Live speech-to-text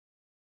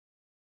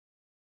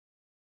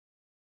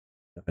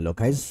Hello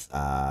guys,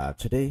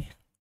 today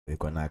we're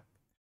gonna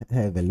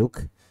have a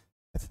look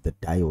at the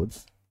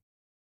diodes.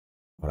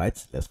 All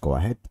right, let's go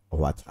ahead.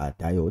 What are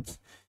diodes?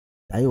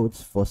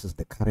 Diodes forces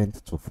the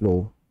current to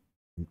flow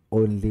in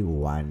only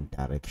one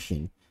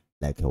direction,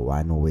 like a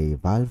one-way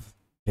valve.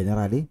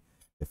 Generally,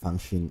 the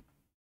function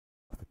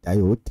of a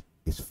diode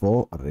is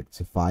for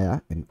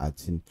rectifier and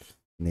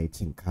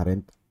alternating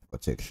current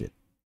protection.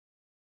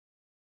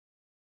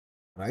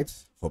 Right,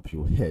 hope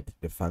you heard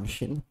the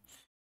function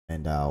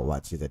and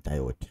what is a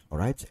diode. All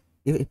right,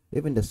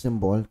 even the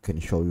symbol can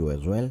show you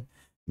as well,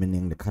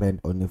 meaning the current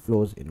only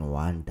flows in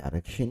one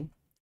direction,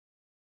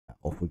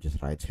 of which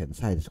is right hand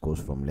side. It goes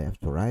from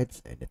left to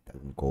right and it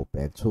doesn't go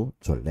back to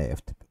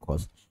left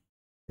because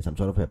there's some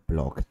sort of a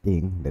block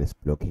thing that is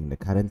blocking the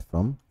current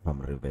from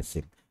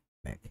reversing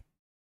back.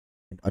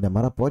 And on the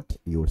motherboard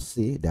you'll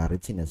see they are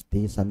written as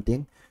D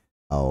something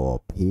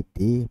or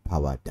PD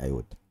power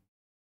diode.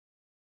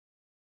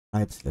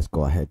 Right, let's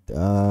go ahead.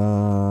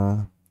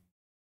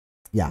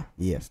 Yeah,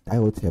 yes,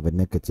 diodes have a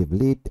negative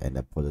lead and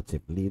a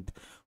positive lead,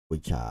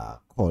 which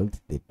are called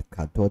the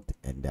cathode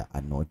and the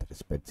anode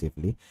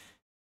respectively.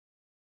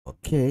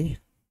 Okay,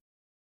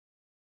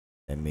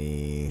 let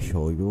me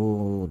show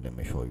you.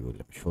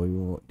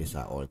 These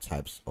are all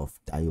types of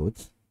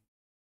diodes.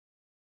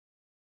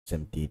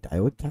 SMT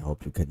diode, I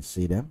hope you can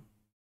see them.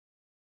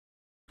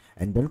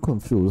 And don't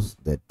confuse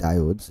these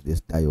diodes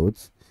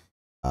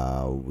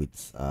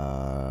with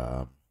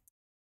a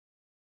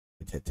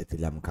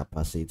titanium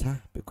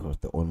capacitor, because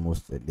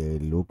they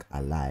look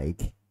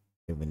alike.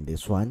 Even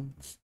this one,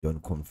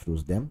 don't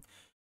confuse them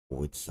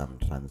with some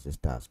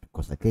transistors,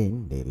 because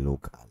again they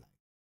look alike.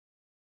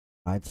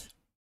 Right,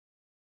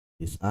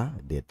 these are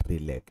the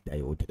three-leg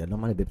diode.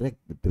 Normally the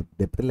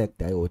three-leg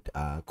diode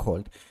are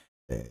called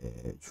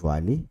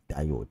dually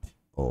diode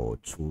or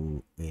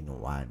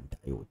two-in-one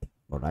diode.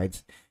 All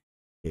right,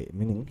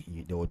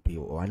 meaning there would be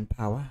one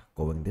power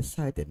going this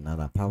side and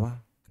another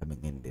power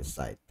coming in this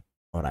side.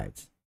 All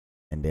right,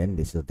 and then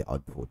this is the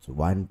output.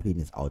 One pin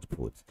is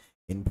output,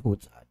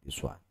 inputs are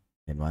this one,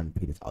 and one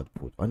pin is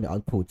output. On the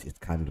output it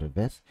can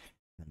reverse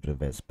and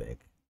reverse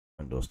back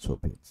on those two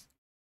pins.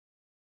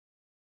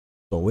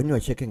 So when you are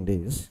checking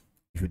this,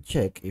 you should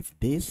check if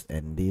this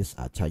and this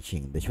are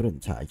touching. They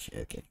shouldn't touch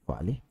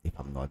actually, if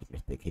I'm not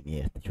mistaken.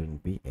 Yes, there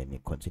shouldn't be any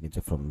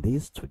continuity from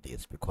this to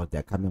this, because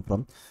they're coming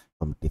from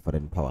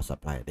different power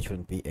supply. There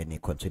shouldn't be any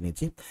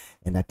continuity.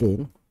 And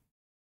again,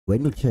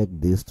 when you check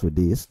this to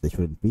this, there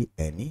shouldn't be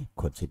any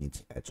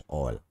continuity at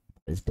all.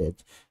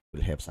 Instead,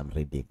 you'll have some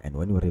reading. And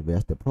when you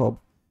reverse the probe,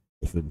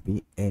 there shouldn't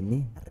be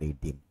any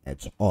reading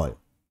at all.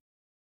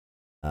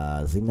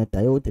 Zener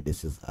diode.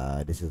 This is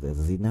the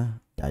Zener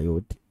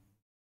diode.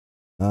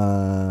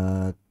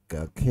 Okay,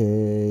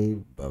 okay,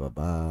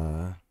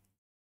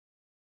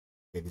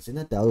 the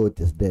Zener diode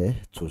is there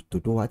to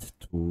do what?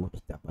 To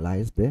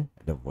stabilize the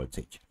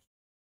voltage.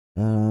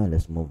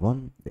 Let's move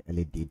on. The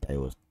LED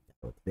diode.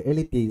 The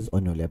LEDs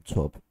on your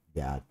laptop,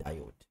 they are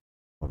diode.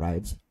 All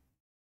right.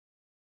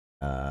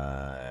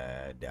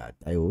 They are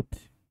diode.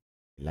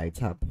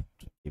 Light up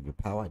to give you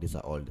power. These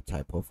are all the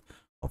type of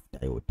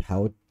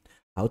diode.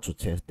 How to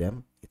test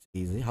them? It's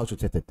easy. How to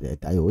test the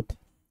diode?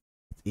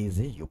 It's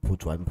easy. You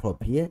put one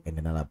probe here and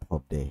another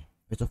probe there.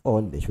 First of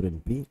all, there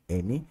shouldn't be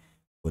any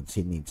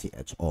continuity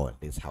at all.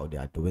 This is how they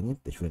are doing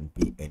it. There shouldn't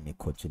be any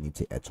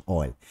continuity at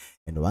all.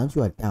 And once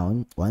you are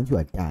done,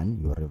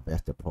 you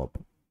reverse the probe.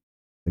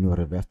 When you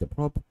reverse the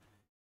probe,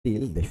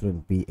 still there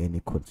shouldn't be any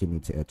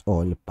continuity at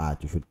all,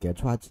 but you should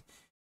get what?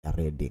 The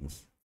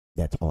readings.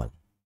 That's all.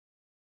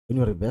 When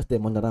you reverse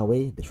them another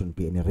way, there shouldn't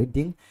be any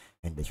reading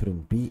and there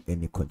shouldn't be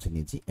any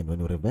continuity. And when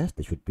you reverse,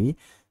 there should be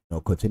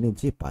no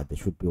continuity, but there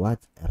should be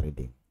what? A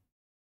reading,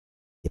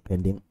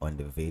 depending on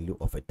the value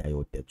of a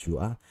diode that you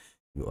are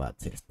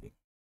testing.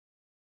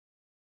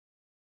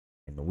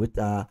 And with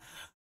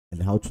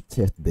and how to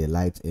test the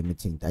light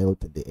emitting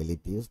diode, the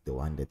LEDs, the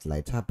one that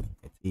lights up,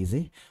 it's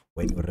easy.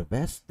 When you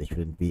reverse, there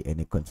shouldn't be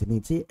any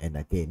continuity, and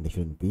again there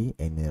shouldn't be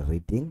any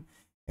reading,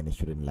 and it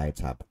shouldn't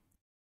light up.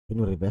 When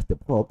you reverse the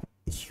probe,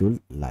 it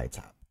should light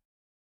up,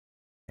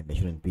 and there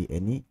shouldn't be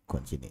any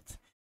continuity.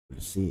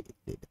 You'll see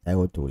the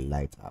diode will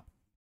light up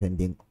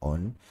depending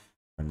on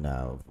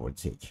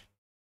voltage.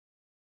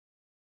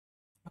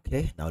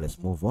 Okay, now let's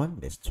move on.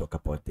 Let's talk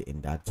about the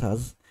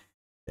inductors.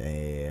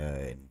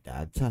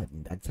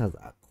 Inductors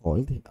are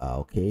called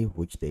okay,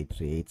 which they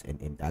create an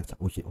inductor,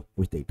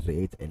 which they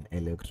create an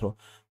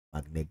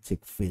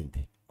electromagnetic field.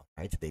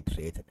 Right, they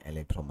create an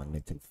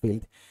electromagnetic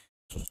field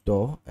to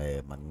store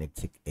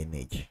magnetic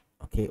energy.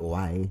 Okay,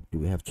 why do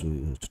we have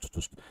to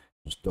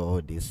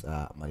store this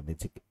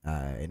magnetic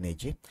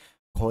energy?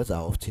 Coils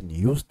are often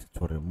used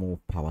to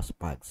remove power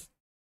sparks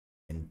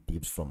and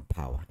dips from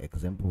power.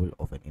 Example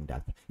of an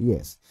inductor.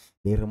 Yes,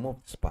 they remove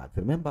sparks.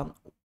 Remember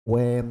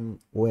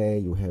where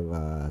you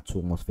have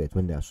two MOSFETs,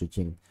 when they are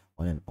switching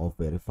on and off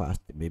very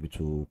fast, maybe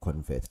to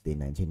convert the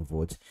 19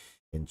 volts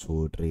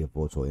into 3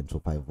 volts or into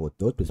 5 volts,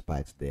 those be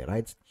spikes there,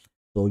 right?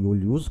 So you'll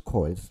use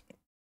coils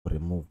to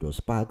remove those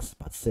sparks,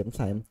 but at the same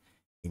time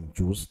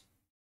induce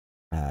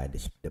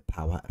the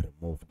power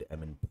removed, I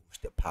mean push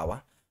the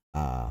power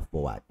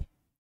forward.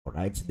 All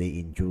right, they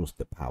induce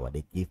the power,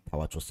 they give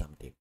power to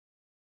something.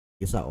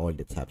 These are all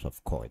the types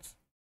of coils,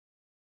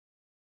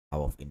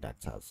 power of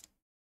inductors.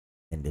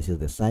 And this is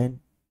the sign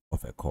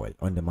of a coil.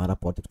 On the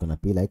motherboard, it's gonna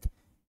be like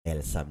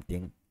L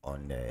something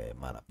on the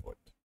motherboard.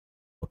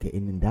 Okay,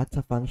 in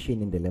inductor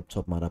function in the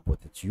laptop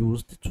motherboard, it's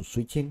used to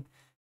switching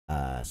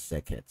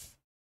circuits.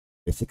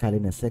 Basically,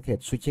 in a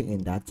circuit, switching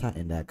inductor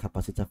and the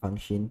capacitor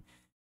function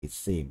is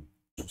same.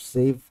 To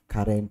save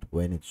current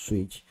when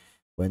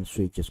when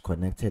switch is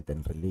connected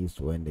and released,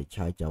 when the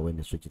charger, when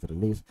the switch is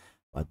released.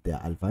 But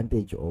the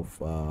advantage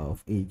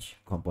of each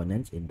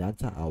component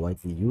inductor are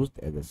widely used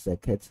as a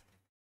circuit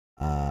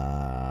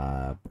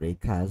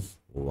breakers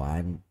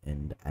one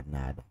and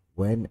another.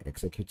 When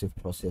executive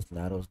process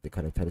narrows the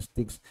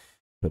characteristics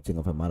shorting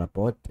of a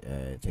motherboard,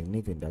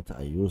 technique inductor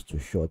are used to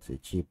short the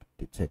chip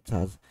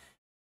detectors,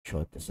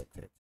 short the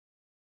circuit.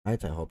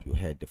 Right, I hope you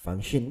heard the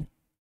function.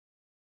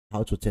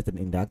 How to test an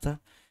inductor?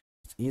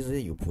 It's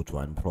easy. You put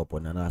one probe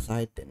on another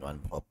side, then one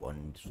probe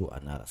on to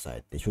another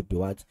side. They should be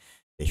what?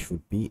 They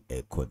should be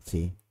a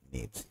continuity,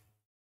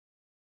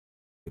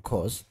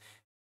 because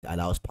it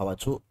allows power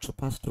to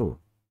pass through.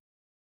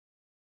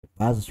 The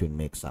bars should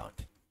make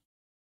sound.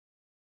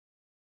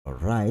 All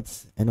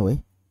right.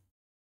 Anyway,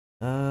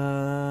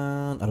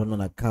 I don't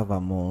want to cover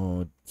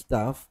more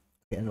stuff.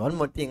 Okay, and one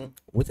more thing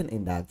with an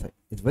inductor,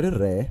 it's very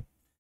rare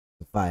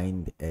to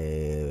find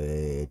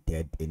a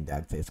dead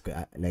inductor. It's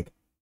like,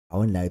 I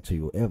won't lie to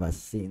you. Ever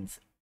since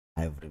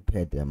I've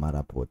repaired the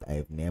motherboard,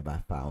 I've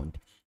never found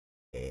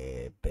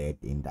a bad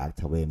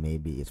inductor where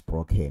maybe it's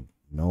broken.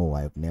 No,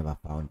 I've never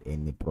found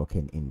any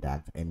broken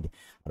inductor, and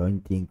I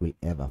don't think we'll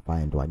ever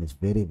find one. It's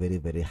very, very,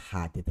 very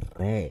hard. It's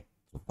rare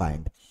to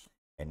find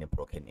any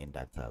broken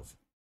inductors.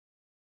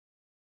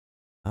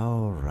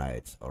 All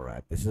right, all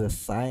right. This is a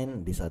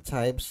sign. These are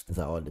types. These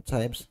are all the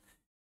types,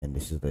 and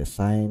this is the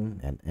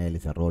sign. And L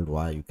is a rolled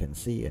wire. You can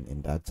see an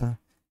inductor.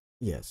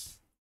 Yes.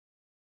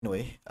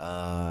 Anyway,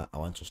 I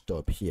want to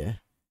stop here.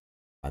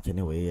 But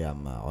anyway, I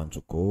want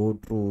to go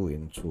through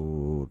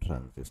into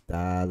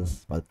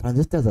transistors. But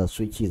transistors are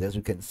switches. As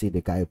you can see,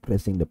 the guy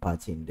pressing the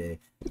button there.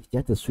 It's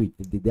just a switch.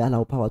 Did they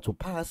allow power to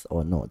pass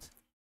or not?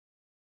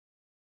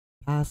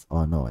 Pass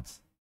or not?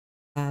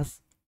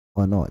 Pass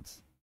or not?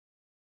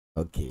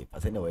 Okay,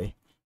 but anyway,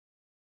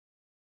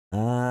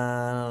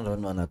 I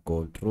don't wanna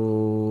go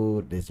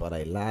through this. What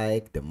I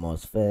like, the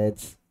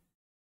MOSFETs.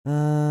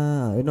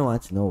 You know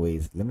what? No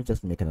ways. Let me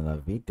just make another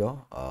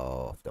video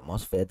of the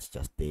MOSFETs.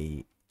 Just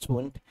stay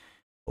tuned.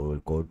 We will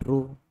go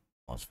through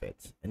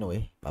MOSFETs.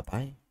 Anyway, bye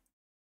bye.